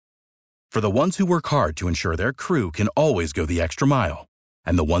For the ones who work hard to ensure their crew can always go the extra mile,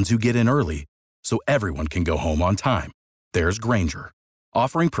 and the ones who get in early so everyone can go home on time, there's Grainger,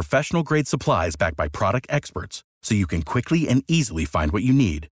 offering professional-grade supplies backed by product experts so you can quickly and easily find what you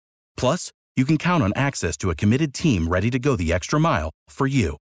need. Plus, you can count on access to a committed team ready to go the extra mile for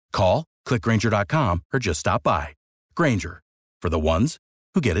you. Call, click Grainger.com, or just stop by. Grainger, for the ones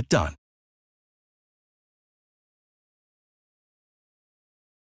who get it done.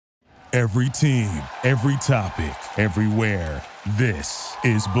 Every team, every topic, everywhere. This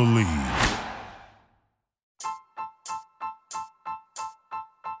is Believe.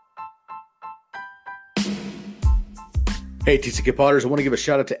 Hey, TCK Potters, I want to give a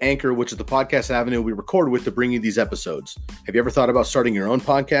shout out to Anchor, which is the podcast avenue we record with to bring you these episodes. Have you ever thought about starting your own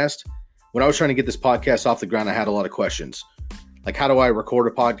podcast? When I was trying to get this podcast off the ground, I had a lot of questions. Like, how do I record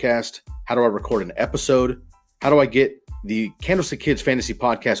a podcast? How do I record an episode? How do I get the Candlestick Kids Fantasy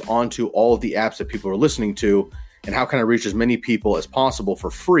Podcast onto all of the apps that people are listening to? And how can I reach as many people as possible for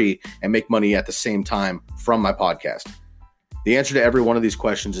free and make money at the same time from my podcast? The answer to every one of these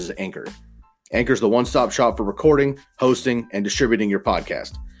questions is Anchor. Anchor is the one-stop shop for recording, hosting, and distributing your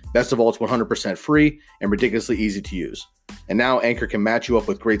podcast. Best of all, it's 100% free and ridiculously easy to use. And now Anchor can match you up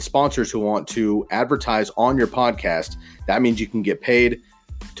with great sponsors who want to advertise on your podcast. That means you can get paid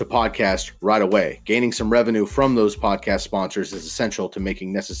to podcast right away. Gaining some revenue from those podcast sponsors is essential to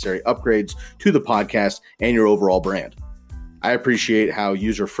making necessary upgrades to the podcast and your overall brand. I appreciate how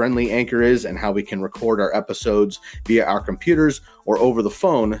user-friendly Anchor is and how we can record our episodes via our computers or over the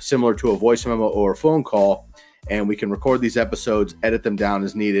phone, similar to a voice memo or a phone call. And we can record these episodes, edit them down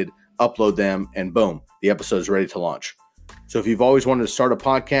as needed, upload them, and boom, the episode is ready to launch. So if you've always wanted to start a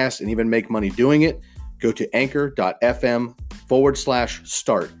podcast and even make money doing it, go to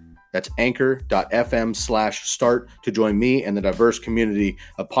anchor.fm/start. That's anchor.fm/start to join me and the diverse community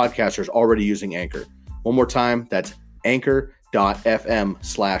of podcasters already using Anchor. One more time, that's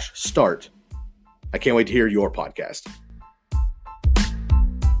anchor.fm/start. I can't wait to hear your podcast.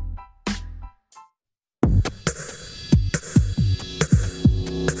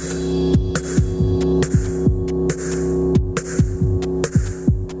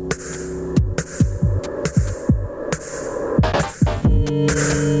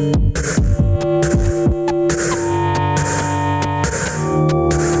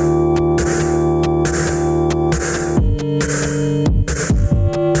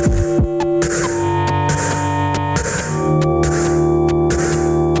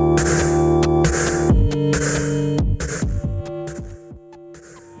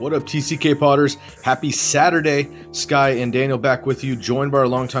 What up, TCK Potters? Happy Saturday. Sky and Daniel back with you, joined by our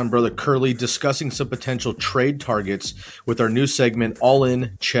longtime brother Curly, discussing some potential trade targets with our new segment, All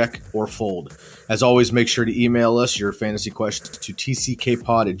In, Check, or Fold. As always, make sure to email us your fantasy questions to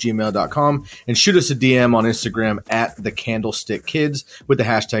tckpod@gmail.com and shoot us a DM on Instagram at the Candlestick Kids with the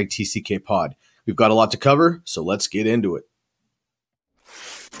hashtag TCKPod. We've got a lot to cover, so let's get into it.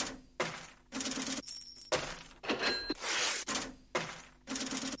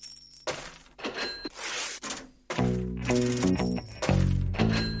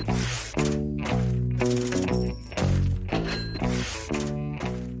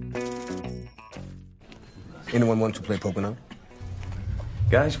 Anyone want to play poker now?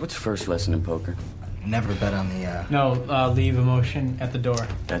 Guys, what's the first lesson in poker? Never bet on the, No, leave emotion at the door.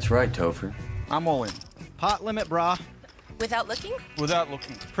 That's right, Topher. I'm all in. Pot limit, brah. Without looking? Without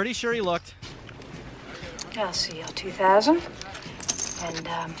looking. Pretty sure he looked. I'll see your 2,000. And,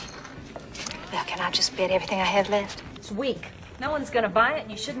 well, can I just bet everything I have left? It's weak. No one's gonna buy it,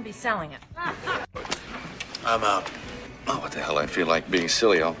 and you shouldn't be selling it. I'm out. Oh, what the hell? I feel like being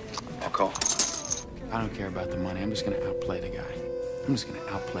silly. I'll call. I don't care about the money. I'm just gonna outplay the guy. I'm just gonna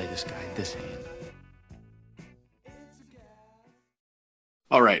outplay this guy this hand.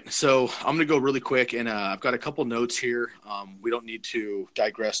 All right, so I'm going to go really quick, and I've got a couple notes here. We don't need to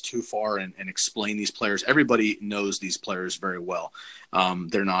digress too far and explain these players. Everybody knows these players very well.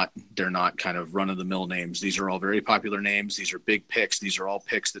 They're not kind of run-of-the-mill names. These are all very popular names. These are big picks. These are all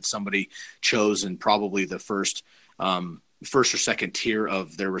picks that somebody chose in probably the first or second tier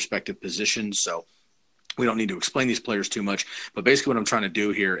of their respective positions. So we don't need to explain these players too much, but basically what I'm trying to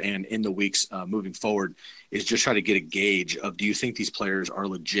do here and in the weeks moving forward is just try to get a gauge of, do you think these players are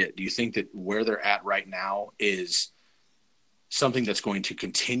legit? Do you think that where they're at right now is something that's going to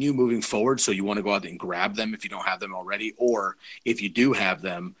continue moving forward? So you want to go out and grab them if you don't have them already, or if you do have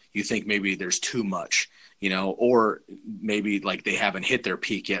them, you think maybe there's too much, or maybe like they haven't hit their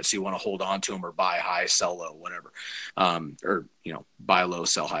peak yet. So you want to hold on to them or buy high, sell low, whatever, or buy low,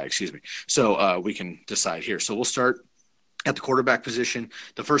 sell high, excuse me. So we can decide here. So we'll start At the quarterback position,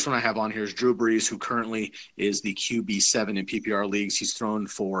 the first one I have on here is Drew Brees, who currently is the QB7 in PPR leagues. He's thrown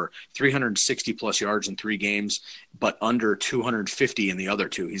for 360-plus yards in 3 games, but under 250 in the other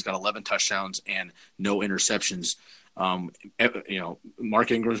 2. He's got 11 touchdowns and no interceptions.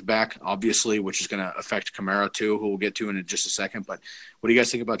 Mark Ingram's back, obviously, which is going to affect Kamara too, who we'll get to in just a second. But what do you guys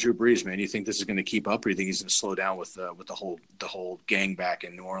think about Drew Brees, man? Do you think this is going to keep up, or do you think he's going to slow down with the whole gang back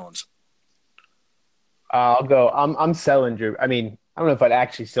in New Orleans? I'll go. I'm selling Drew. I mean, I don't know if I'd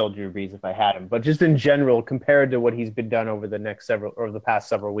actually sell Drew Brees if I had him, but just in general, compared to what he's been done over the past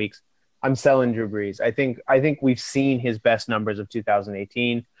several weeks, I'm selling Drew Brees. I think we've seen his best numbers of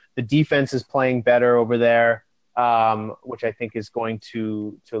 2018. The defense is playing better over there, which I think is going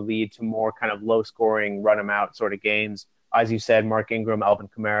to lead to more kind of low scoring, run them out sort of games. As you said, Mark Ingram, Alvin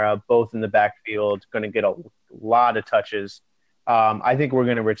Kamara, both in the backfield, going to get a lot of touches. I think we're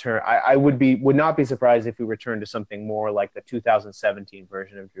going to return. I would not be surprised if we return to something more like the 2017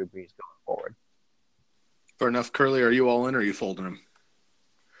 version of Drew Brees going forward. Fair enough. Curly, are you all in or are you folding him?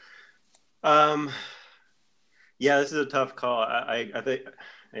 Yeah, this is a tough call. I think,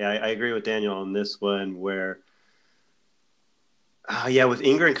 I agree with Daniel on this one where, with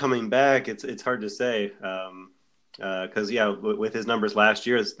Ingram coming back, it's hard to say. Because, with his numbers last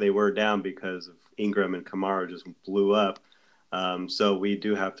year, they were down because of Ingram and Kamara just blew up. So we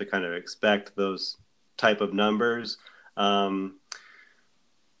do have to kind of expect those type of numbers. If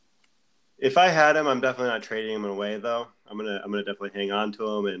I had him, I'm definitely not trading him away, though. I'm gonna definitely hang on to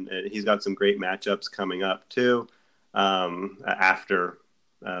him, and he's got some great matchups coming up too. After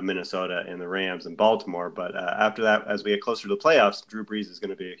Minnesota and the Rams and Baltimore, but after that, as we get closer to the playoffs, Drew Brees is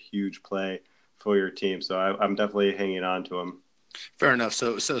going to be a huge play for your team. So I'm definitely hanging on to him. Fair enough.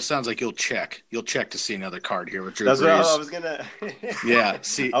 So it sounds like you'll check to see another card here with Drew That's Brees. What I was gonna. Yeah.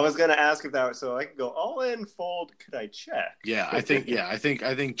 See, I was gonna ask if that, so I could go all in, fold. Could I check? Yeah, I think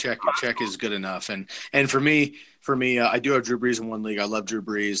check is good enough. And for me, I do have Drew Brees in one league. I love Drew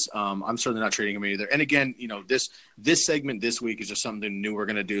Brees. I'm certainly not trading him either. And again, this segment this week is just something new we're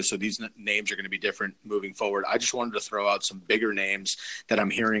going to do. So these names are going to be different moving forward. I just wanted to throw out some bigger names that I'm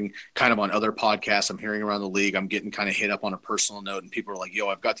hearing kind of on other podcasts. I'm hearing around the league. I'm getting kind of hit up on a personal note, and people are like, yo,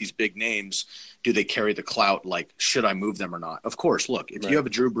 I've got these big names. Do they carry the clout? Like, should I move them or not? Of course, look, if you have a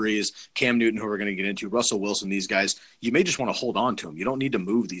Drew Brees, Cam Newton, who we're going to get into, Russell Wilson, these guys, you may just want to hold on to them. You don't need to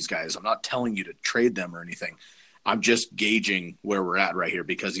move these guys. I'm not telling you to trade them or anything. I'm just gauging where we're at right here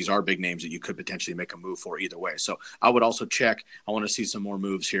because these are big names that you could potentially make a move for either way. So I would also check. I want to see some more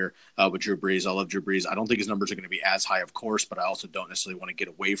moves here with Drew Brees. I love Drew Brees. I don't think his numbers are going to be as high, of course, but I also don't necessarily want to get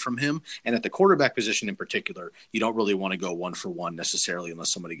away from him. And at the quarterback position in particular, you don't really want to go 1-for-1 necessarily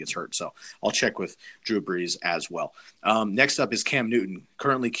unless somebody gets hurt. So I'll check with Drew Brees as well. Next up is Cam Newton,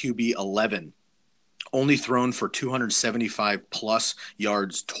 currently QB 11, only thrown for 275-plus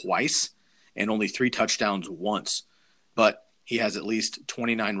yards twice, and only 3 touchdowns once, but he has at least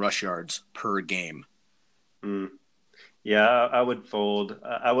 29 rush yards per game. Yeah, I would fold.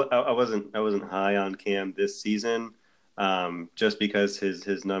 I wasn't high on Cam this season, just because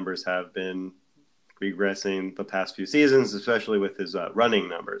his numbers have been regressing the past few seasons, especially with his rushing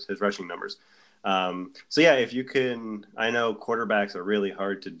numbers. So yeah, if you can, I know quarterbacks are really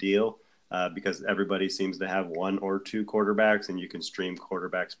hard to deal. Because everybody seems to have 1 or 2 quarterbacks, and you can stream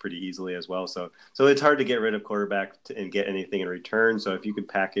quarterbacks pretty easily as well. So it's hard to get rid of quarterback and get anything in return. So if you could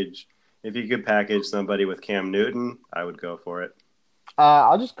package somebody with Cam Newton, I would go for it.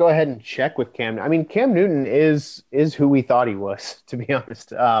 I'll just go ahead and check with Cam. I mean, Cam Newton is who we thought he was, to be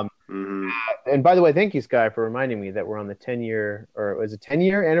honest. And by the way, thank you, Sky, for reminding me that we're on the 10-year, or it was a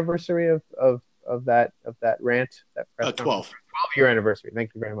 10-year anniversary of that rant. That 12-year anniversary.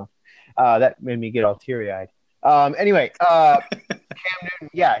 Thank you very much. That made me get all teary-eyed. Anyway, Cam Newton,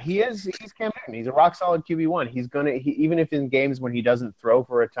 yeah, he's Cam Newton. He's a rock-solid QB1. He's even if in games when he doesn't throw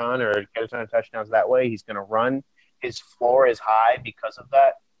for a ton or get a ton of touchdowns that way, he's going to run. His floor is high because of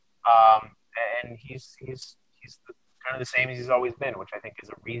that. And he's kind of the same as he's always been, which I think is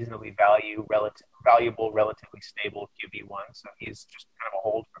a reasonably valuable, relatively stable QB1. So he's just kind of a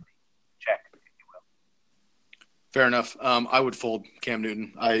hold for me. Check. Fair enough. I would fold Cam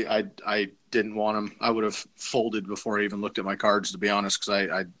Newton. I didn't want him. I would have folded before I even looked at my cards, to be honest,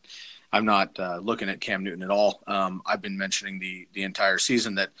 because I'm not looking at Cam Newton at all. I've been mentioning the entire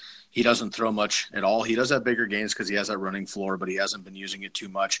season that he doesn't throw much at all. He does have bigger gains because he has that running floor, but he hasn't been using it too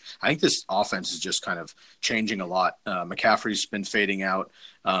much. I think this offense is just kind of changing a lot. McCaffrey's been fading out.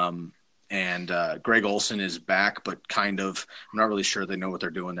 And Greg Olsen is back, but kind of, I'm not really sure they know what they're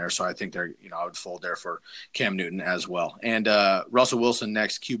doing there. So I think I would fold there for Cam Newton as well. And Russell Wilson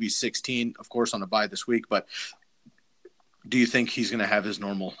next, QB 16, of course, on a bye this week. But do you think he's going to have his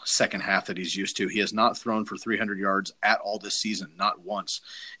normal second half that he's used to? He has not thrown for 300 yards at all this season, not once,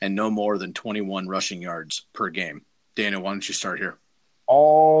 and no more than 21 rushing yards per game. Daniel, why don't you start here?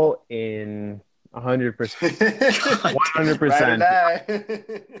 All in 100%.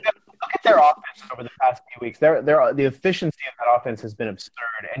 100%. Look at their offense over the past few weeks. The efficiency of that offense has been absurd.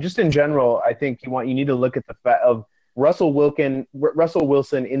 And just in general, I think you need to look at the fact of Russell Wilson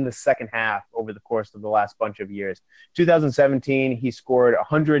in the second half over the course of the last bunch of years. 2017, he scored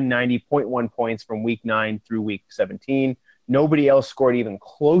 190.1 points from week 9 through week 17. Nobody else scored even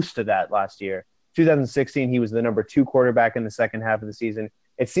close to that last year. 2016, he was the number 2 quarterback in the second half of the season.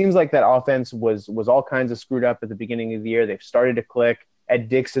 It seems like that offense was all kinds of screwed up at the beginning of the year. They've started to click. Ed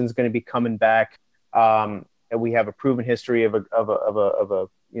Dixon's going to be coming back. And we have a proven history of a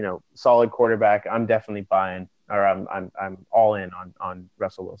solid quarterback. I'm definitely buying, or I'm all in on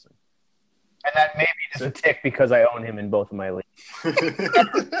Russell Wilson. And that may be just a tick because I own him in both of my leagues.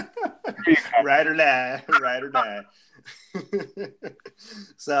 Ride or die.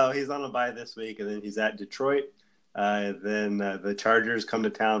 So he's on a bye this week, and then he's at Detroit. Then the Chargers come to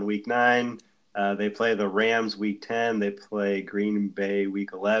town week 9. They play the Rams week 10. They play Green Bay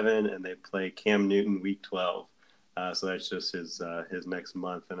week 11, and they play Cam Newton week 12. So that's just his next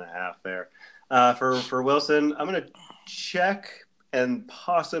month and a half there. For Wilson, I'm going to check and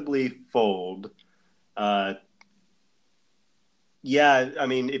possibly fold. Yeah, I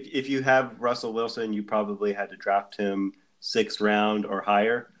mean, if you have Russell Wilson, you probably had to draft him 6th round or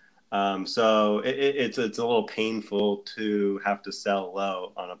higher. So it's a little painful to have to sell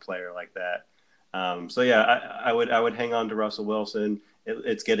low on a player like that. So yeah, I would hang on to Russell Wilson.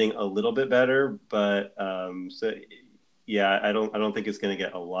 It's getting a little bit better, but so yeah, I don't think it's going to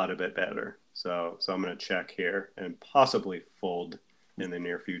get a lot of bit better. So I'm going to check here and possibly fold in the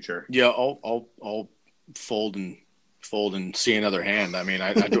near future. Yeah, I'll fold and see another hand. I mean,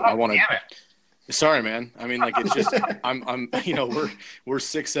 I want to. Sorry, man. I mean, like, it's just I'm we're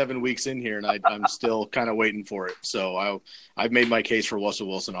 6-7 weeks in here, and I'm still kind of waiting for it. So I've made my case for Russell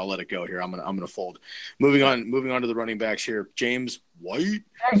Wilson. I'll let it go here. I'm gonna fold. Moving on to the running backs here. James White.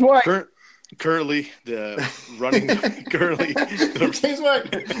 Currently the running James White.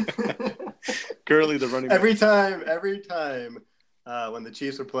 Currently the running every time when the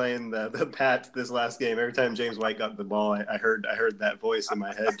Chiefs were playing the Pats this last game, every time James White got the ball, I heard that voice in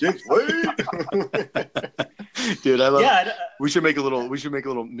my head. James White. Dude, I love. Yeah, we should make a little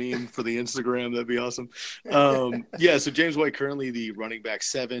meme for the Instagram. That'd be awesome. Yeah. So James White currently the running back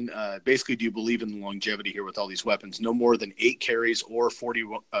 7. Basically, do you believe in the longevity here with all these weapons? No more than 8 carries or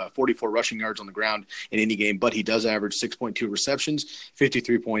 44 rushing yards on the ground in any game, but he does average 6.2 receptions,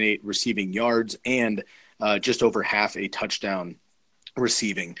 53.8 receiving yards, and just over half a touchdown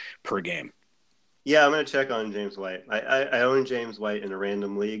receiving per game. Yeah, I'm going to check on James White. I own James White in a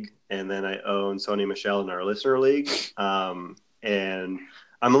random league, and then I own Sony Michel in our listener league. And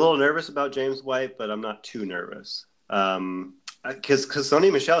I'm a little nervous about James White, but I'm not too nervous. Because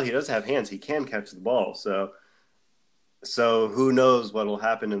Sony Michel, he does have hands. He can catch the ball. So who knows what will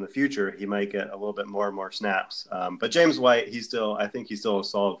happen in the future. He might get a little bit more and more snaps. But James White, I think he's still a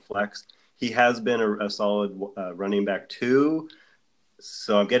solid flex. He has been a solid running back too.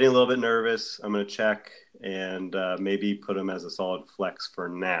 So I'm getting a little bit nervous. I'm going to check and maybe put him as a solid flex for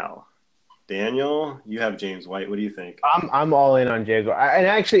now. Daniel, you have James White. What do you think? I'm all in on James White. And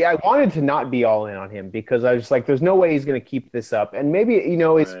actually, I wanted to not be all in on him because I was just like, there's no way he's going to keep this up. And maybe,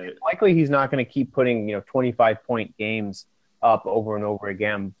 it's likely he's not going to keep putting, 25-point games up over and over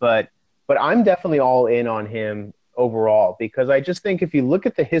again. But I'm definitely all in on him overall because I just think if you look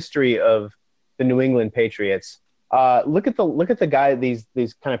at the history of the New England Patriots, look at the guy, these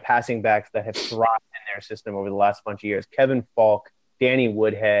kind of passing backs that have thrived in their system over the last bunch of years. Kevin Falk, Danny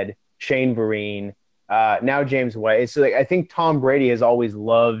Woodhead, Shane Vereen, now James White. So I think Tom Brady has always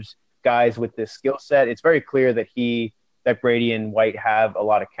loved guys with this skill set. It's very clear that Brady and White have a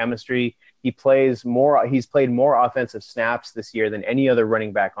lot of chemistry. He's played more offensive snaps this year than any other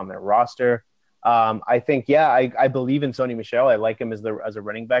running back on their roster. I think, I believe in Sony Michel. I like him as a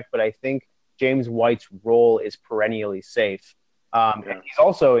running back, but I think James White's role is perennially safe. And he's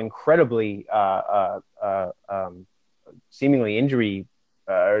also incredibly seemingly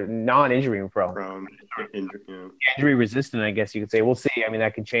non-injury prone. Injury resistant, I guess you could say. We'll see. I mean,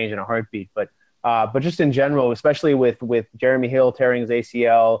 that can change in a heartbeat. But just in general, especially with Jeremy Hill tearing his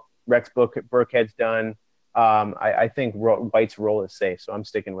ACL, Rex Burkhead's done, I think White's role is safe. So I'm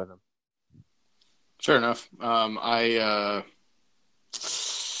sticking with him. Fair enough.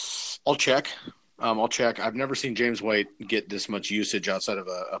 I'll check. I'll check. I've never seen James White get this much usage outside of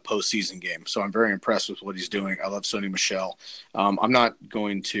a postseason game, so I'm very impressed with what he's doing. I love Sony Michel. I'm not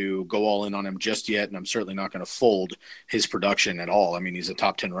going to go all in on him just yet, and I'm certainly not going to fold his production at all. I mean, he's a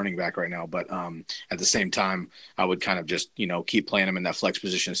top 10 running back right now, but at the same time, I would kind of just keep playing him in that flex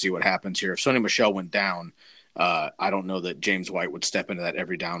position and see what happens here. If Sony Michel went down, I don't know that James White would step into that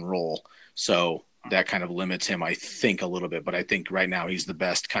every down role, so that kind of limits him, I think, a little bit. But I think right now he's the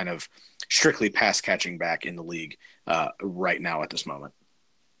best kind of strictly pass catching back in the league right now at this moment.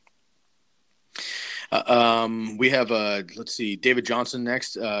 We have, let's see, David Johnson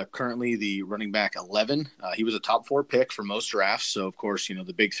next, currently the running back 11. He was a top 4 pick for most drafts. So, of course,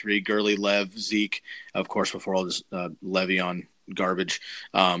 the big three, Gurley, Lev, Zeke, of course, before all this Le'Veon garbage.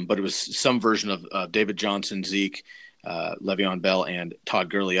 But it was some version of David Johnson, Zeke, Le'Veon Bell, and Todd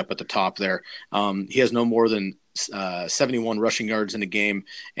Gurley up at the top there. He has no more than 71 rushing yards in a game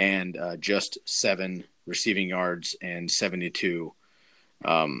and just 7 receiving yards and 72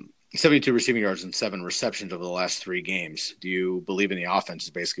 receiving yards and 7 receptions over the last 3 games. Do you believe in the offense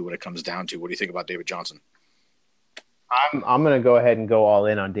is basically what it comes down to? What do you think about David Johnson? I'm going to go ahead and go all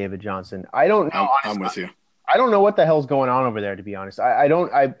in on David Johnson. I don't know. I'm with you. I don't know what the hell's going on over there, to be honest.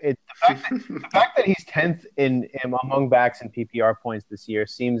 The fact that he's 10th in among backs and PPR points this year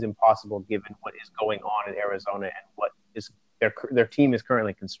seems impossible given what is going on in Arizona and what is their team is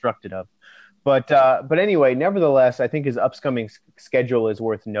currently constructed of. But anyway, nevertheless, I think his upcoming schedule is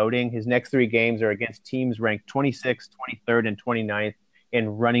worth noting. His next 3 games are against teams ranked 26th, 23rd, and 29th in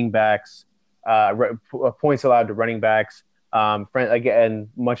running backs, points allowed to running backs.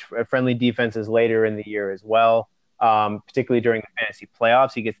 Much friendly defenses later in the year as well, particularly during the fantasy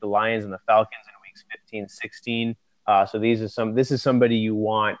playoffs. He gets the Lions and the Falcons in weeks 15, 16. So this is somebody you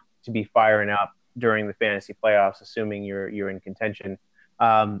want to be firing up during the fantasy playoffs, assuming you're in contention.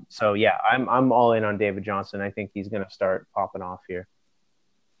 So yeah, I'm all in on David Johnson. I think he's going to start popping off here.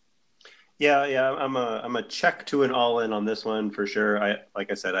 Yeah, I'm a check to an all in on this one for sure.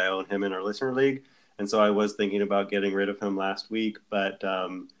 Like I said, I own him in our listener league. And so I was thinking about getting rid of him last week, but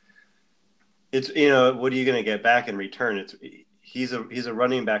it's what are you going to get back in return? He's a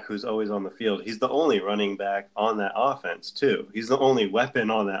running back who's always on the field. He's the only running back on that offense too. He's the only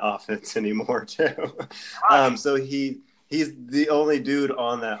weapon on that offense anymore too. So he's the only dude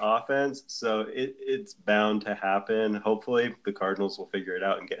on that offense. So it's bound to happen. Hopefully the Cardinals will figure it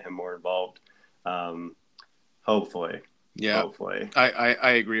out and get him more involved. Hopefully. Yeah, hopefully.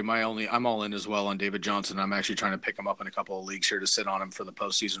 I agree. I'm all in as well on David Johnson. I'm actually trying to pick him up in a couple of leagues here to sit on him for the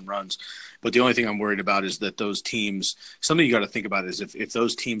postseason runs. But the only thing I'm worried about is that those teams, something you got to think about is if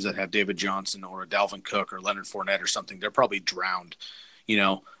those teams that have David Johnson or a Dalvin Cook or Leonard Fournette or something, they're probably drowned.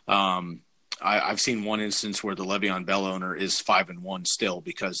 I've seen one instance where the Le'Veon Bell owner is 5-1 still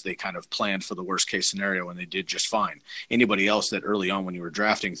because they kind of planned for the worst case scenario and they did just fine. Anybody else that early on when you were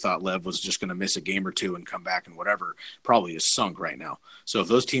drafting thought Lev was just going to miss a game or two and come back and whatever probably is sunk right now. So if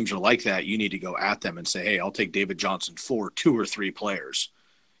those teams are like that, you need to go at them and say, hey, I'll take David Johnson for 2 or 3 players,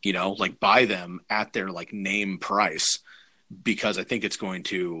 buy them at their name price. Because I think it's going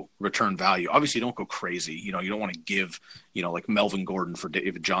to return value. Obviously, don't go crazy. You don't want to give, like Melvin Gordon for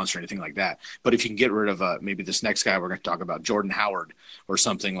David Johnson or anything like that. But if you can get rid of maybe this next guy we're going to talk about, Jordan Howard or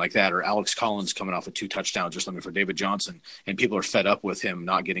something like that, or Alex Collins coming off of 2 touchdowns or something for David Johnson, and people are fed up with him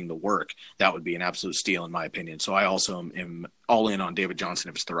not getting the work, that would be an absolute steal in my opinion. So I also am all in on David Johnson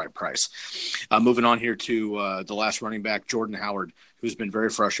if it's the right price. Moving on here to the last running back, Jordan Howard, who's been very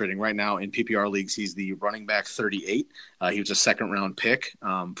frustrating right now in PPR leagues. He's the running back 38. He was a 2nd-round pick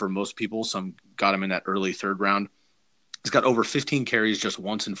for most people. Some got him in that early 3rd round. He's got over 15 carries just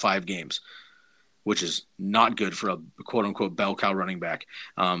once in 5 games, which is not good for a quote-unquote bell cow running back.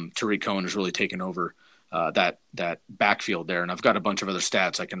 Tariq Cohen has really taken over that backfield there. And I've got a bunch of other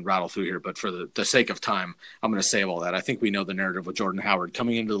stats I can rattle through here, but for the sake of time, I'm going to save all that. I think we know the narrative with Jordan Howard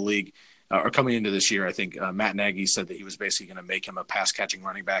coming into the league. Or coming into this year, I think Matt Nagy said that he was basically going to make him a pass-catching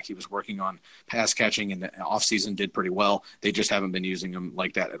running back. He was working on pass-catching in the offseason, did pretty well. They just haven't been using him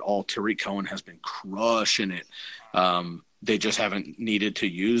like that at all. Tariq Cohen has been crushing it. They just haven't needed to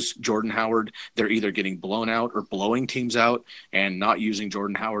use Jordan Howard. They're either getting blown out or blowing teams out and not using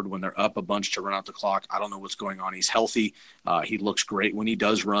Jordan Howard when they're up a bunch to run out the clock. I don't know what's going on. He's healthy. He looks great when he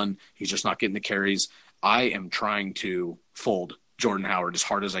does run. He's just not getting the carries. I am trying to fold Jordan Howard as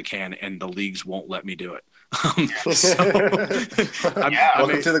hard as I can, and the leagues won't let me do it. Welcome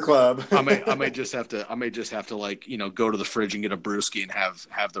to the club. I may just have to go to the fridge and get a brewski and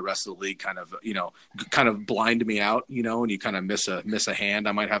have the rest of the league kind of blind me out, and you kind of miss a hand.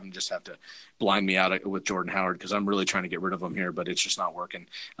 I might have to blind me out with Jordan Howard because I'm really trying to get rid of him here, but it's just not working.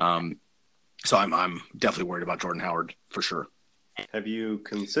 So I'm definitely worried about Jordan Howard for sure. Have you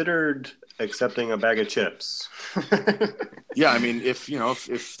considered accepting a bag of chips? Yeah, I mean, if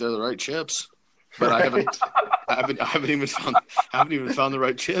they're the right chips, but I haven't even found the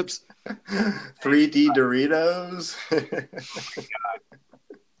right chips. 3D Doritos.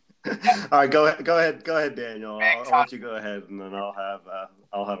 All right, go ahead, Daniel. I'll let you go ahead, and then I'll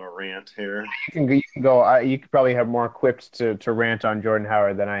have a rant here. You can go. You could probably have more equipped to rant on Jordan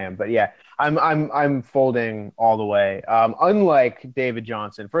Howard than I am, but yeah, I'm folding all the way. Unlike David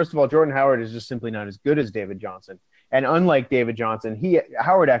Johnson, first of all, Jordan Howard is just simply not as good as David Johnson, and unlike David Johnson,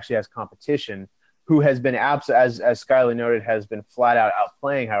 Howard actually has competition. Who has been as Skylar noted, has been flat out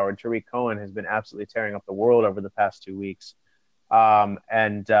outplaying Howard. Tariq Cohen has been absolutely tearing up the world over the past 2 weeks. I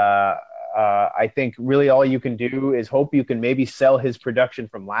think really all you can do is hope you can maybe sell his production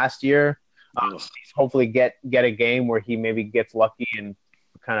from last year. Hopefully get a game where he maybe gets lucky and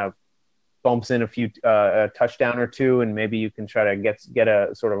kind of bumps in a touchdown or two, and maybe you can try to get a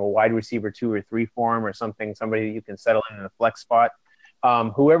sort of a wide receiver 2 or 3 for him or something, somebody that you can settle in a flex spot.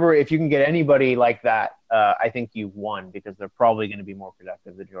 Whoever, if you can get anybody like that, I think you've won, because they're probably going to be more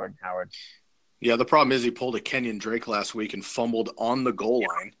productive than Jordan Howard. Yeah, the problem is he pulled a Kenyon Drake last week and fumbled on the goal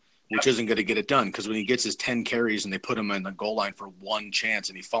line, which isn't going to get it done, because when he gets his 10 carries and they put him in the goal line for one chance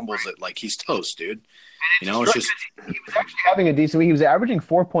and he fumbles it, like, he's toast, dude. It's just he was actually having a decent week. He was averaging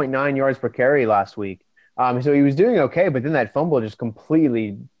 4.9 yards per carry last week. So he was doing okay, but then that fumble just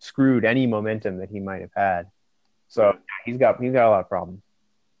completely screwed any momentum that he might have had. So he's got a lot of problems.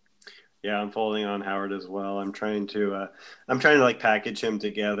 Yeah, I'm folding on Howard as well. I'm trying to like package him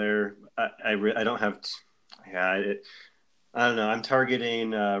together. I don't have. I don't know. I'm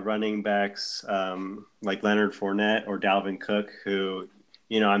targeting running backs like Leonard Fournette or Dalvin Cook, who,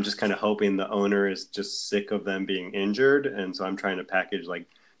 I'm just kind of hoping the owner is just sick of them being injured, and so I'm trying to package like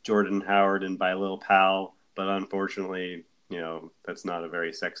Jordan Howard and Bilal Powell. But unfortunately, that's not a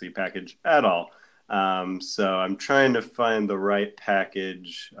very sexy package at all. So I'm trying to find the right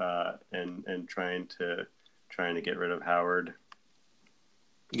package and trying to get rid of Howard.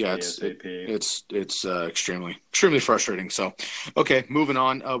 Yeah, it's extremely frustrating. So, okay, moving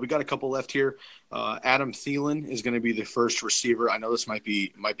on. We got a couple left here. Adam Thielen is going to be the first receiver. I know this might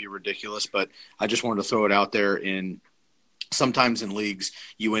be ridiculous, but I just wanted to throw it out there. Sometimes in leagues,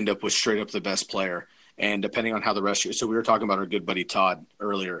 you end up with straight up the best player, and depending on how the rest. So we were talking about our good buddy Todd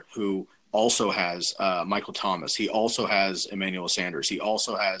earlier, who also has Michael Thomas. He also has Emmanuel Sanders. He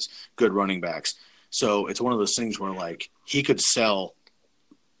also has good running backs. So it's one of those things where, like, he could sell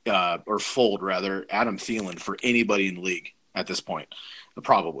or fold, rather, Adam Thielen for anybody in the league at this point,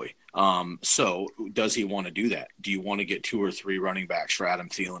 probably. So does he want to do that? Do you want to get 2 or 3 running backs for Adam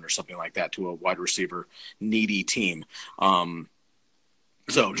Thielen or something like that to a wide receiver needy team?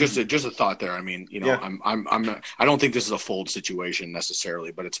 So just a thought there. I mean, I don't think this is a fold situation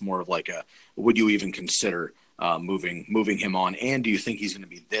necessarily, but it's more of like would you even consider moving him on? And do you think he's going to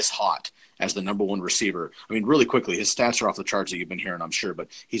be this hot as the number 1 receiver? I mean, really quickly, his stats are off the charts that you've been hearing, I'm sure, but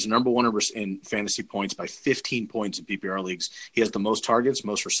he's number 1 in fantasy points by 15 points in PPR leagues. He has the most targets,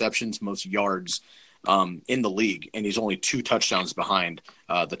 most receptions, most yards in the league, and he's only 2 touchdowns behind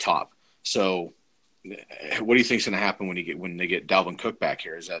the top. So what do you think is going to happen when they get Dalvin Cook back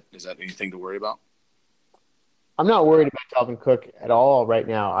here? Is that anything to worry about? I'm not worried about Dalvin Cook at all right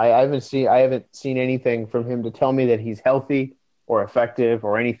now. I haven't seen anything from him to tell me that he's healthy or effective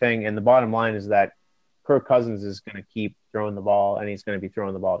or anything. And the bottom line is that Kirk Cousins is going to keep throwing the ball, and he's going to be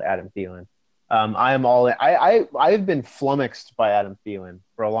throwing the ball to Adam Thielen. I am all in. I've been flummoxed by Adam Thielen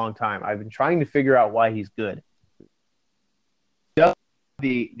for a long time. I've been trying to figure out why he's good.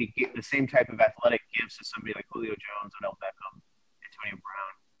 The same type of athletic gifts as somebody like Julio Jones, Odell Beckham, Antonio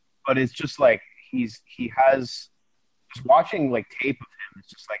Brown, but it's just like he has, just watching like tape of him, it's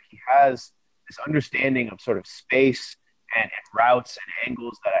just like he has this understanding of sort of space and routes and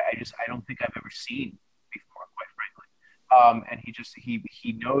angles that I don't think I've ever seen before, quite frankly. And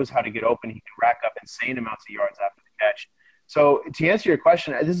he knows how to get open. He can rack up insane amounts of yards after the catch. So to answer your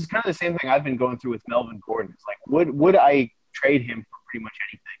question, this is kind of the same thing I've been going through with Melvin Gordon. It's like, would I trade him for pretty much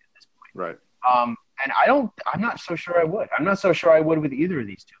anything at this point? Right. And I'm not so sure I would. I'm not so sure I would with either of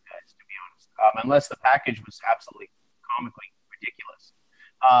these two guys, to be honest, unless the package was absolutely comically ridiculous.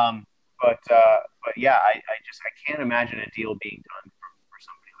 But yeah, I can't imagine a deal being done for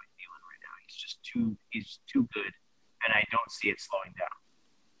somebody like Thielen right now. He's too good, and I don't see it slowing down.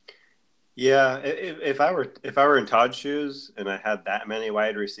 Yeah, if I were in Todd's shoes and I had that many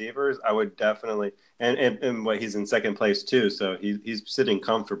wide receivers, I would definitely and he's in second place too, so he's sitting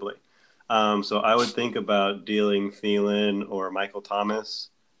comfortably. So I would think about dealing Thielen or Michael Thomas.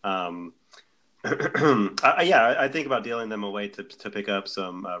 I think about dealing them away to pick up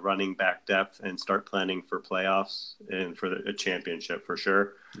some running back depth and start planning for playoffs and for a championship for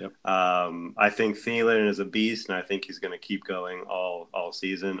sure. Yep. I think Thielen is a beast, and I think he's going to keep going all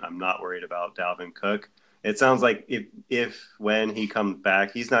season. I'm not worried about Dalvin Cook. It sounds like if when he comes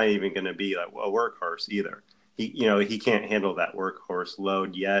back, he's not even going to be like a workhorse either. He can't handle that workhorse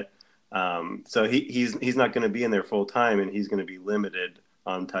load yet. So he's not going to be in there full time, and he's going to be limited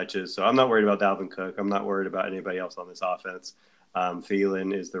on touches. So I'm not worried about Dalvin Cook. I'm not worried about anybody else on this offense.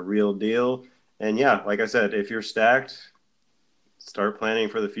 Thielen is the real deal. And yeah, like I said, if you're stacked, start planning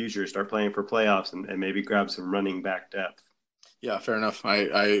for the future, start planning for playoffs, and maybe grab some running back depth. Yeah, fair enough. I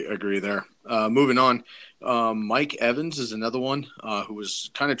agree there. Moving on, Mike Evans is another one who was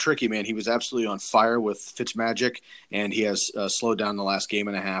kind of tricky, man. He was absolutely on fire with Fitzmagic, and he has slowed down the last game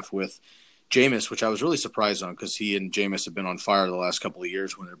and a half with Jameis, which I was really surprised on because he and Jameis have been on fire the last couple of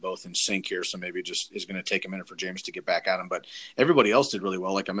years when they're both in sync here. So maybe it just is going to take a minute for Jameis to get back at him. But everybody else did really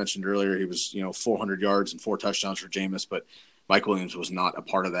well. Like I mentioned earlier, he was 400 yards and 4 touchdowns for Jameis, but Mike Williams was not a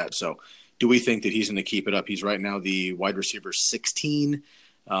part of that. So do we think that he's going to keep it up? He's right now the wide receiver 16.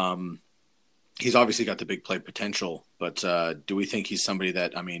 He's obviously got the big play potential, but do we think he's somebody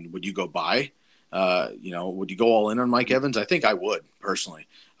that, would you go buy? Would you go all in on Mike Evans? I think I would personally.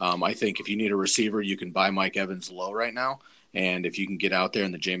 I think if you need a receiver, you can buy Mike Evans low right now. And if you can get out there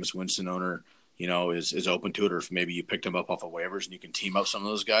and the Jameis Winston owner, is open to it, or if maybe you picked him up off of waivers and you can team up some of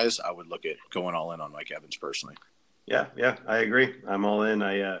those guys, I would look at going all in on Mike Evans personally. Yeah, I agree. I'm all in.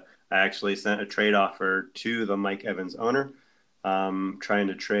 I actually sent a trade offer to the Mike Evans owner, trying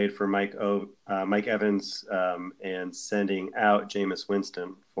to trade for Mike Evans and sending out Jameis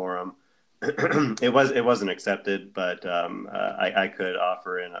Winston for him. It wasn't accepted, but I could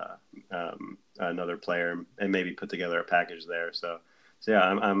offer in another player and maybe put together a package there. So yeah,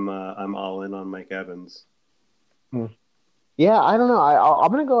 I'm all in on Mike Evans. Yeah, I don't know.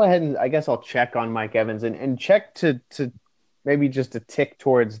 I'm gonna go ahead and I guess I'll check on Mike Evans and check to maybe just a tick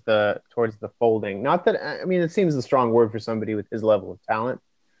towards the folding. Not that it seems a strong word for somebody with his level of talent.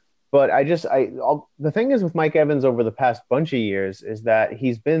 But the thing is with Mike Evans over the past bunch of years is that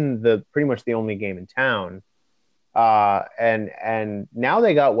he's been pretty much the only game in town. And now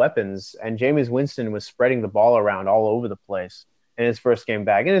they got weapons, and Jameis Winston was spreading the ball around all over the place in his first game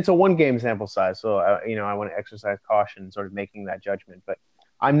back. And it's a 1-game sample size. So, I want to exercise caution sort of making that judgment, but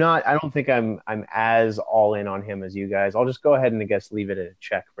I don't think I'm as all in on him as you guys. I'll just go ahead and I guess leave it at a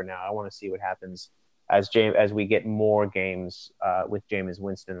check for now. I want to see what happens as we get more games with Jameis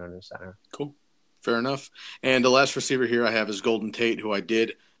Winston under center. Cool. Fair enough. And the last receiver here I have is Golden Tate, who I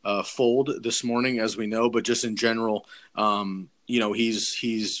did fold this morning, as we know, but just in general,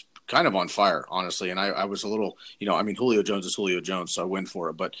 he's kind of on fire, honestly. And I was a little, Julio Jones is Julio Jones, so I went for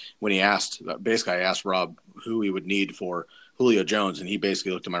it. But when I asked Rob who he would need for Julio Jones, and he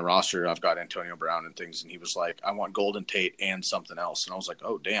basically looked at my roster. I've got Antonio Brown and things, and he was like, I want Golden Tate and something else. And I was like,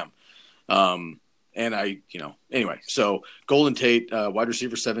 oh, damn. And anyway, so Golden Tate, wide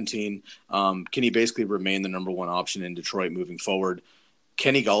receiver 17, can he basically remain the number one option in Detroit moving forward?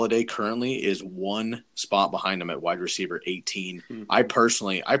 Kenny Golladay currently is one spot behind him at wide receiver 18. Mm-hmm. I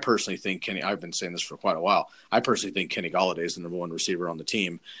personally think I've been saying this for quite a while. I personally think Kenny Golladay is the number one receiver on the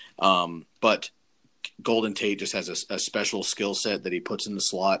team. But Golden Tate just has a special skill set that he puts in the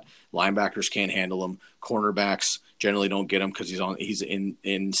slot. Linebackers can't handle him. Cornerbacks generally don't get him because he's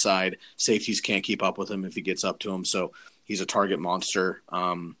inside. Safeties can't keep up with him if he gets up to him. So he's a target monster.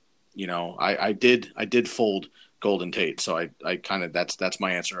 I did fold Golden Tate. So I kind of that's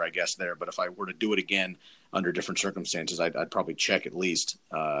my answer, I guess, there. But if I were to do it again under different circumstances, I'd probably check at least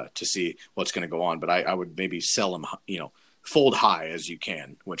to see what's going to go on. But I would maybe sell him, fold high as you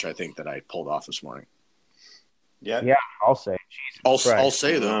can, which I think that I pulled off this morning. Yeah, I'll say. I'll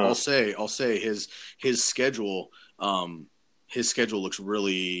say his schedule. His schedule looks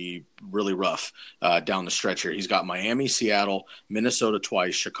really, really rough down the stretch here. He's got Miami, Seattle, Minnesota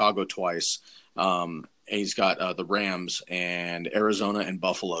twice, Chicago twice. And he's got the Rams and Arizona and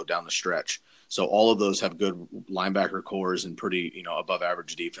Buffalo down the stretch. So all of those have good linebacker cores and pretty, above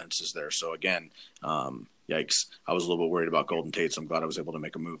average defenses there. So again, yikes. I was a little bit worried about Golden Tate, so I'm glad I was able to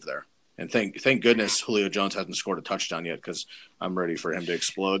make a move there. And thank goodness Julio Jones hasn't scored a touchdown yet because I'm ready for him to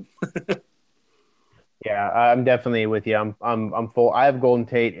explode. Yeah, I'm definitely with you. I'm full. I have Golden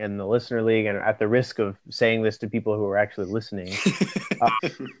Tate in the listener league, and at the risk of saying this to people who are actually listening, I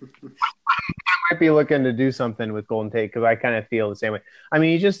might be looking to do something with Golden Tate because I kind of feel the same way.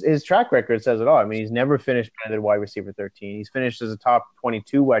 His track record says it all. He's never finished better than wide receiver 13. He's finished as a top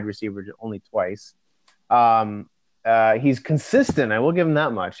 22 wide receiver only twice. he's consistent. I will give him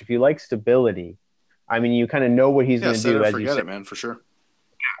that much. If you like stability, I mean, you kind of know what he's going to do. As you said, man, for sure.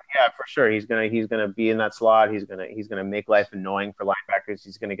 Yeah, for sure. He's gonna be in that slot. He's gonna make life annoying for linebackers.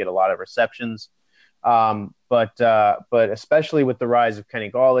 He's gonna get a lot of receptions. But especially with the rise of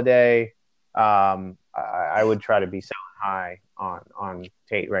Kenny Golladay, I would try to be selling high on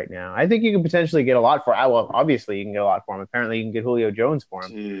Tate right now. I think you can potentially get a lot for. Well, obviously you can get a lot for him. Apparently you can get Julio Jones for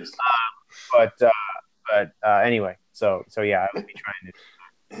him. But anyway, so yeah, I would be trying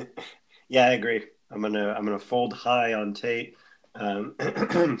to. Yeah, I agree. I'm gonna fold high on Tate.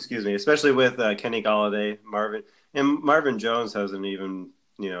 Excuse me, especially with Kenny Golladay, Marvin Jones hasn't even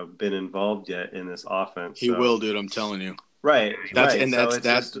been involved yet in this offense. He will, dude. I'm telling you. Right. That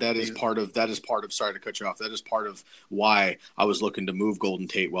is part of. Sorry to cut you off. That is part of why I was looking to move Golden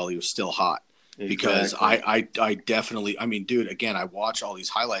Tate while he was still hot. Exactly. Because I definitely. I mean, dude. Again, I watch all these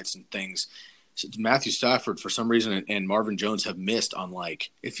highlights and things. Matthew Stafford, for some reason, and Marvin Jones have missed on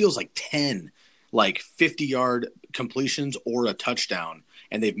it feels like 10. 50-yard completions or a touchdown,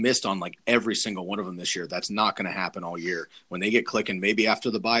 and they've missed on every single one of them this year. That's not going to happen all year. When they get clicking, maybe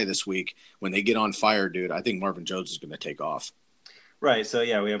after the bye this week, when they get on fire, dude, I think Marvin Jones is going to take off. Right. So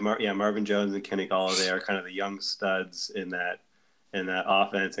yeah, we have Marvin Jones and Kenny Golladay are kind of the young studs in that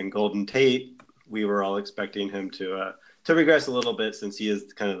offense, and Golden Tate, we were all expecting him to regress a little bit since he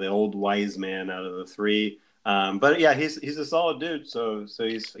is kind of the old wise man out of the three. But yeah, he's a solid dude. So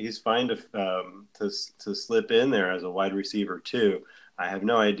he's fine to slip in there as a wide receiver too. I have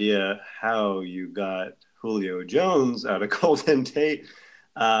no idea how you got Julio Jones out of Golden Tate,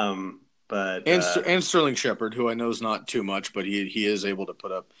 but Sterling Shepard, who I know is not too much, but he is able to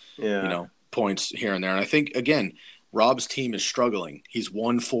put up points here and there. And I think again, Rob's team is struggling. He's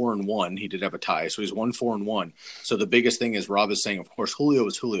 1-4-1. He did have a tie, so he's 1-4-1. So the biggest thing is Rob is saying, of course, Julio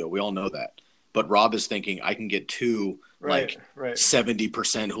is Julio. We all know that. But Rob is thinking I can get two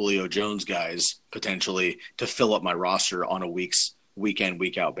 70% Julio Jones guys potentially to fill up my roster on a week in,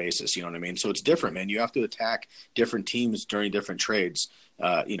 week out basis. You know what I mean? So it's different, man. You have to attack different teams during different trades,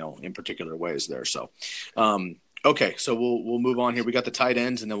 in particular ways there. So, okay, so we'll move on here. We got the tight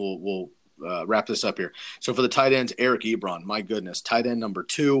ends, and then we'll wrap this up here. So for the tight ends, Eric Ebron, my goodness, tight end number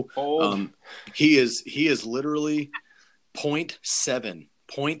 2. He is literally 0.7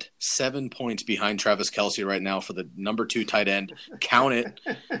 points behind Travis Kelce right now for the number 2 tight end. Count it.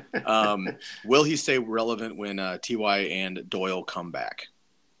 Will he stay relevant when Ty and Doyle come back?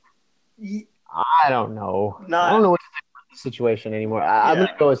 I don't know. I don't know what to think about the situation anymore. I'm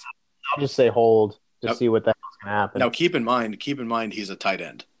gonna go. I'll just say hold to see what the hell's gonna happen. Now keep in mind he's a tight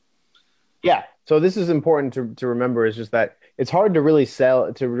end. Yeah. So this is important to remember. Is just that it's hard to really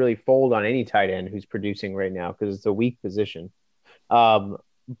fold on any tight end who's producing right now because it's a weak position.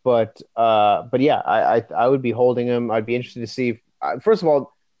 But yeah, I would be holding him. I'd be interested to see. First of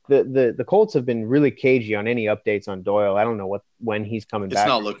all, the Colts have been really cagey on any updates on Doyle. I don't know when he's coming back. It's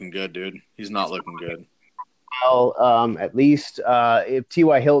not looking good, dude. He's not looking good. Well, at least if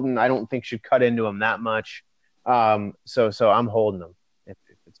T.Y. Hilton, I don't think should cut into him that much. So I'm holding him if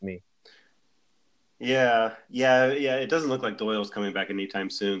it's me. Yeah. It doesn't look like Doyle's coming back anytime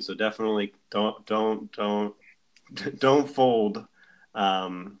soon. So definitely don't fold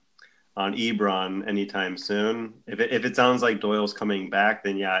on Ebron anytime soon. If it sounds like Doyle's coming back,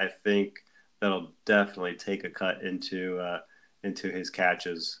 then yeah, I think that'll definitely take a cut into his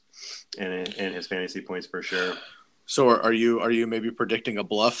catches and his fantasy points for sure. So are you maybe predicting a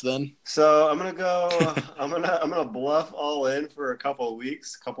bluff then? So I'm gonna bluff all in for a couple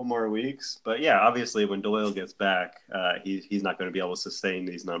more weeks. But yeah, obviously when Doyle gets back, he's not going to be able to sustain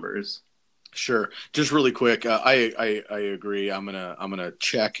these numbers. Sure. Just really quick, I agree. I'm gonna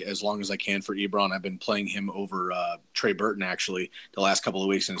check as long as I can for Ebron. I've been playing him over Trey Burton actually the last couple of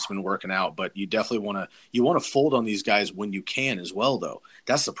weeks, and it's been working out. But you definitely want to fold on these guys when you can as well, though.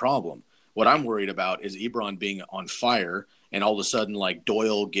 That's the problem. What I'm worried about is Ebron being on fire, and all of a sudden,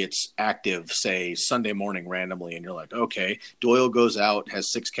 Doyle gets active, say, Sunday morning randomly, and you're like, okay, Doyle goes out, has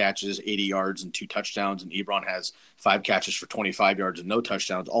 6 catches, 80 yards, and 2 touchdowns, and Ebron has 5 catches for 25 yards and no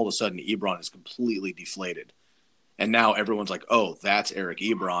touchdowns. All of a sudden, Ebron is completely deflated. And now everyone's like, oh, that's Eric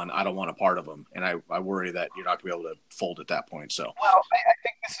Ebron. I don't want a part of him. And I worry that you're not going to be able to fold at that point. So, well, I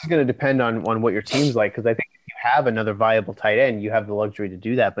think this is going to depend on what your team's like, because I think if you have another viable tight end, you have the luxury to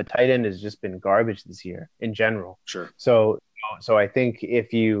do that. But tight end has just been garbage this year in general. Sure. So I think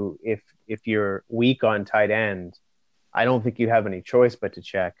if you're weak on tight end, I don't think you have any choice but to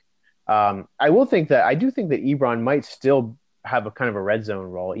check. I do think that Ebron might still have a kind of a red zone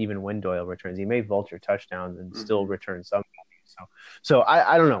role even when Doyle returns. He may vulture touchdowns and still return some. So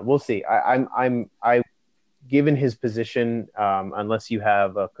I don't know. We'll see. I given his position, unless you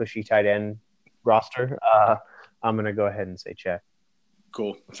have a cushy tight end roster, I'm going to go ahead and say check.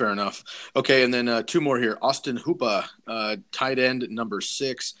 Cool. Fair enough. Okay. And then 2 more here. Austin Hooper, tight end number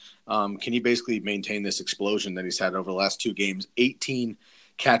 6. Can he basically maintain this explosion that he's had over the last 2 games? 18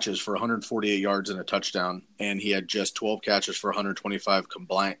 catches for 148 yards and a touchdown. And he had just 12 catches for 125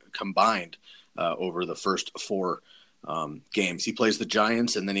 combined over the first 4 games. He plays the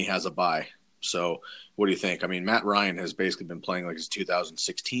Giants and then he has a bye. So what do you think? I mean, Matt Ryan has basically been playing like his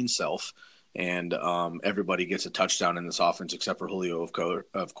 2016 self. And everybody gets a touchdown in this offense except for Julio,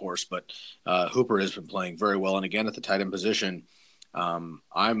 of course. But Hooper has been playing very well. And again, at the tight end position, you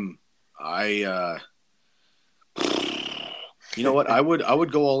know what? I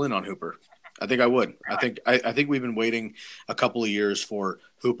would go all in on Hooper. I think I would. I think we've been waiting a couple of years for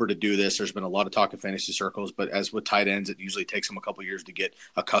Hooper to do this. There's been a lot of talk in fantasy circles, but as with tight ends, it usually takes them a couple of years to get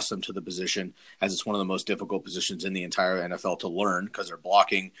accustomed to the position, as it's one of the most difficult positions in the entire NFL to learn because they're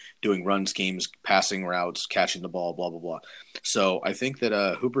blocking, doing run schemes, passing routes, catching the ball, blah, blah, blah. So I think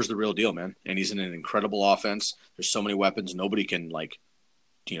that Hooper's the real deal, man, and he's in an incredible offense. There's so many weapons. Nobody can,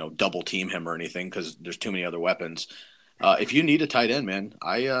 double team him or anything because there's too many other weapons. If you need a tight end, man,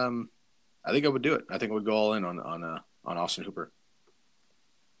 I think I would do it. I think I would go all in on Austin Hooper.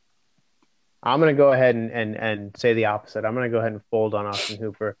 I'm going to go ahead and say the opposite. I'm going to go ahead and fold on Austin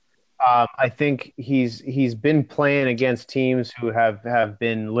Hooper. I think he's been playing against teams who have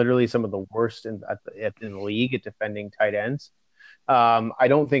been literally some of the worst in the league at defending tight ends. I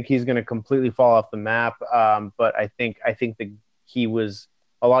don't think he's going to completely fall off the map, but I think that he was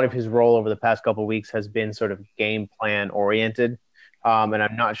a lot of his role over the past couple of weeks has been sort of game plan oriented. And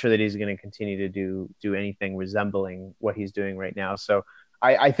I'm not sure that he's going to continue to do anything resembling what he's doing right now. So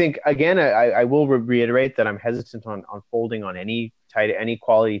I think, again, I will reiterate that I'm hesitant on folding on any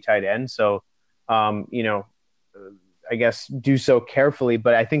quality tight end. So, I guess do so carefully.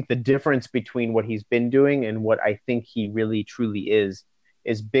 But I think the difference between what he's been doing and what I think he really truly is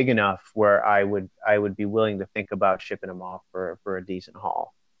big enough where I would be willing to think about shipping him off for a decent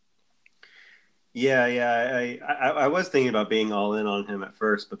haul. Yeah. I was thinking about being all in on him at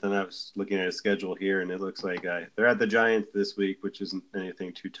first, but then I was looking at his schedule here, and it looks like they're at the Giants this week, which isn't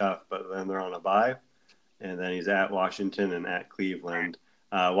anything too tough, but then they're on a bye, and then he's at Washington and at Cleveland.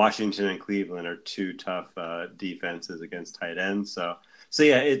 Washington and Cleveland are 2 tough defenses against tight ends. So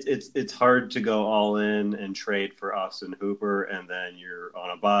yeah, it's hard to go all in and trade for Austin Hooper, and then you're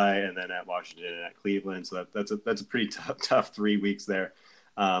on a bye, and then at Washington and at Cleveland. So that's a pretty tough 3 weeks there.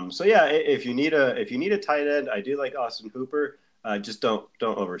 So yeah, if you need a tight end, I do like Austin Hooper. Just don't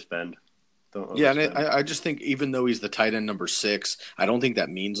overspend. Yeah, and I just think even though he's the tight end number 6, I don't think that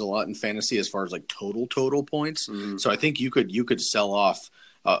means a lot in fantasy as far as like total points. Mm-hmm. So I think you could sell off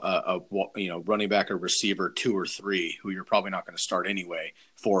a running back or receiver 2 or 3 who you're probably not going to start anyway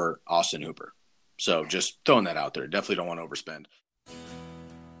for Austin Hooper. So just throwing that out there. Definitely don't want to overspend.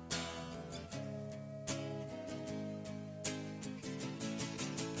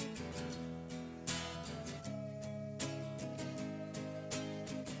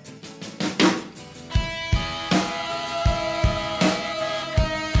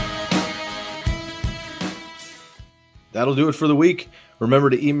 That'll do it for the week. Remember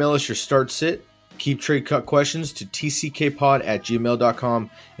to email us your start sit, keep trade cut questions to tckpod@gmail.com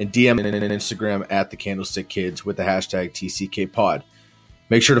and DM on Instagram at the Candlestick Kids with the hashtag TCKpod.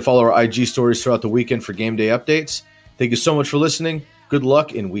 Make sure to follow our IG stories throughout the weekend for game day updates. Thank you so much for listening. Good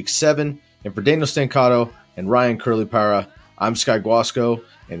luck in week 7. And for Daniel Stancato and Ryan Curly Para, I'm Sky Guasco,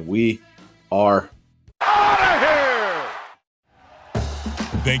 and we are out of here!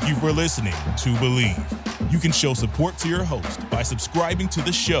 Thank you for listening to Believe. You can show support to your host by subscribing to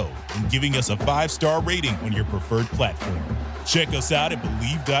the show and giving us a 5-star rating on your preferred platform. Check us out at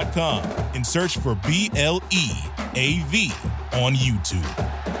Believe.com and search for BLEAV on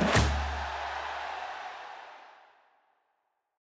YouTube.